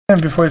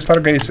And before you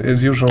start, guys,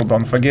 as usual,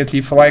 don't forget,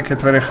 leave a like, it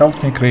very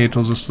helps me create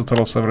all these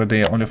tutorials every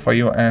day only for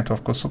you, and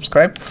of course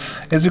subscribe.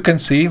 As you can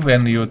see,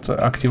 when you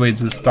activate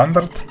the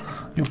standard,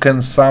 you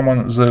can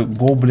summon the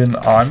Goblin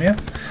army.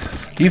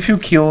 If you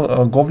kill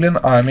a Goblin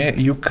army,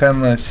 you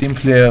can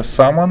simply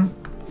summon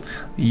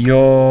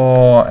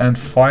and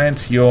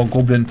find your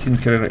Goblin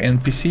Tinkerer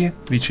NPC,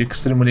 which is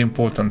extremely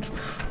important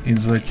in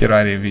the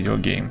Terraria video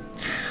game.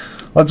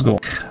 Let's go.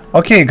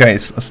 Okay,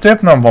 guys,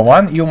 step number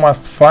 1, you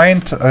must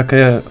find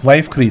a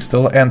life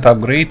crystal and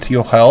upgrade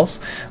your health,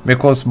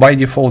 because by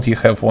default you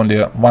have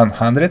only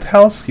 100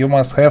 health. You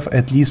must have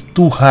at least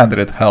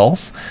 200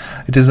 health.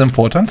 It is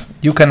important.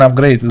 You can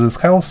upgrade this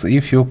health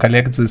if you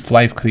collect this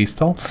life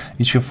crystal,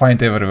 which you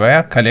find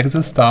everywhere. Collect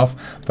the stuff,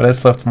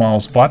 press left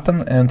mouse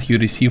button, and you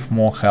receive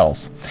more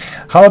health.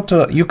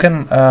 You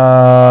can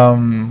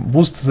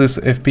boost this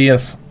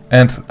FPS,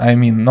 and I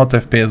mean not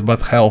FPS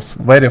but health,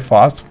 very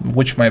fast.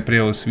 Watch my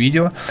previous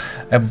video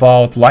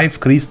about life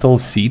crystal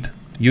seed,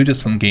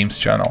 Udisen games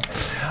channel.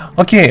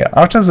 Okay,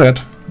 after that,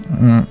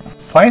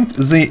 find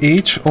the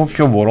edge of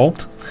your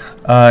world,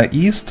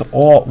 east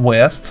or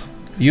west.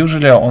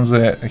 Usually on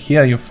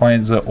here you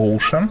find the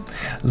ocean.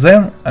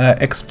 Then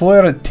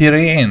explore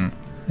terrain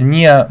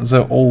near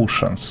the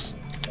oceans.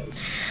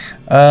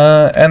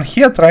 And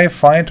here try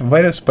find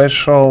very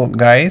special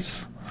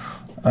guys.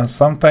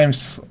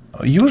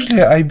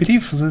 Usually I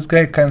believe this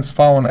guy can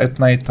spawn at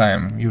night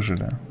time,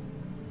 usually,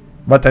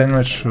 but I'm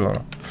not sure.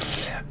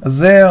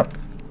 The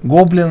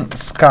Goblin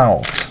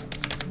Scout,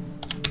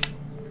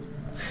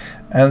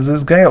 and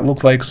this guy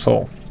look like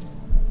so.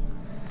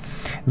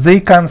 They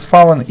can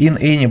spawn in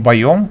any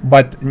biome,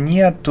 but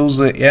near to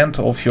the end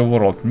of your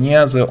world,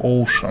 near the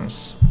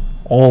oceans,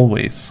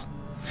 always.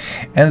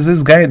 And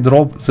this guy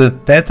drop the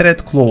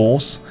tethered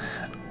claws,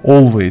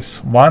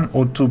 always 1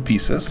 or 2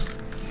 pieces,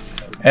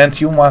 and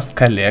you must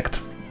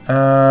collect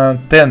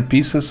 10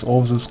 pieces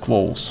of these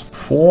claws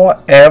for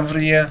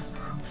every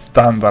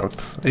standard.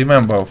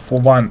 Remember, for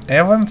one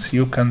event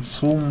you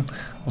consume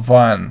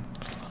 1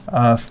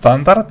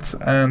 standard,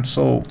 and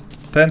so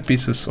 10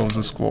 pieces of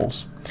these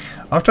claws.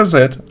 After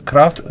that,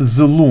 craft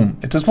the loom.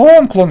 It is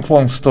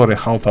long story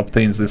how to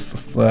obtain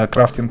this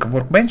crafting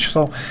workbench,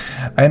 so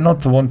I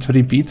not want to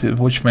repeat.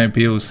 Watch my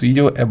previous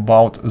video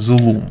about the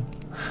loom.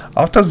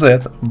 After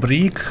that,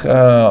 break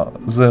all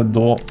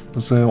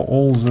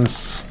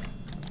this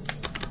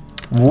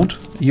wood.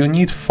 You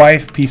need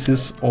 5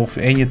 pieces of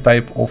any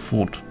type of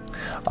wood.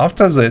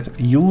 After that,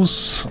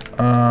 use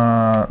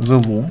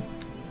the loom.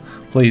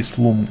 Place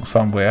loom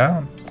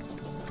somewhere.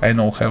 I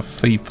know have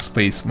free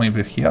space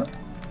maybe here.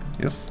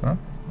 Yes,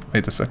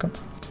 wait a second.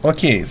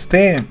 Okay,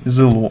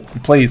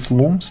 place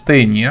loom,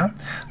 stay near.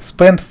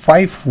 Spend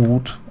 5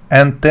 wood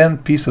and 10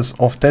 pieces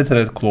of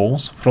tethered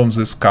claws from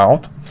the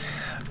scout,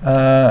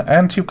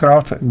 and you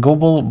craft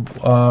Goblin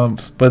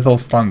battle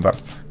standard.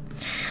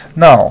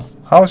 Now,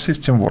 how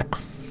system work?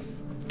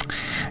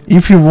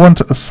 If you want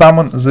to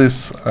summon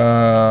this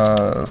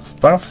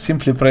stuff,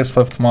 simply press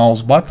left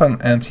mouse button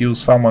and you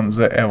summon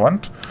the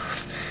event.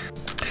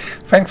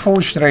 Thanks for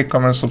watching, rate,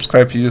 comment,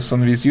 subscribe,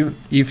 Udisen with you.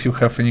 If you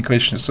have any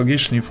questions,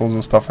 suggestions, leave all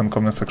the stuff in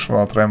comment section.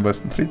 I'll try my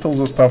best and treat all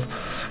the stuff.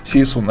 See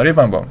you soon.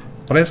 Remember,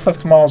 press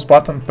left mouse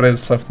button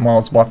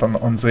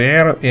on the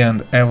air,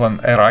 and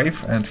event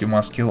arrive, and you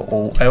must kill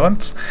all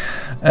events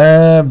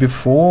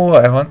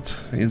before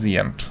event is the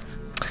end.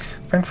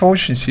 Thanks for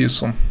watching, see you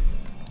soon.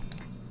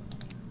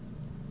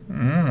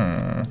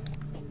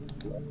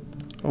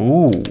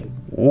 Ooh.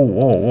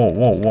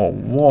 Whoa.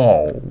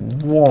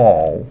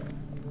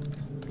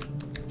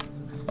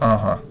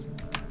 Oh,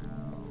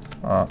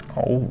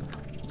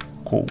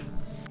 cool.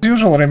 As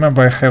usual,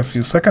 remember I have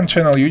a second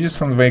channel,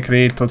 Udisen, where I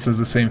create totally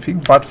the same thing,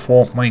 but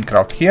for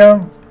Minecraft.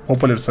 Here,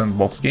 popular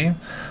sandbox game,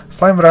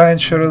 Slime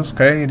Rancher,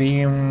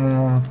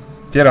 Skyrim,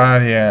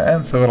 Terraria,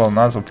 and several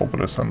other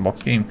popular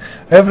sandbox game.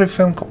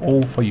 Everything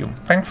all for you.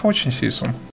 Thanks for watching, see you soon.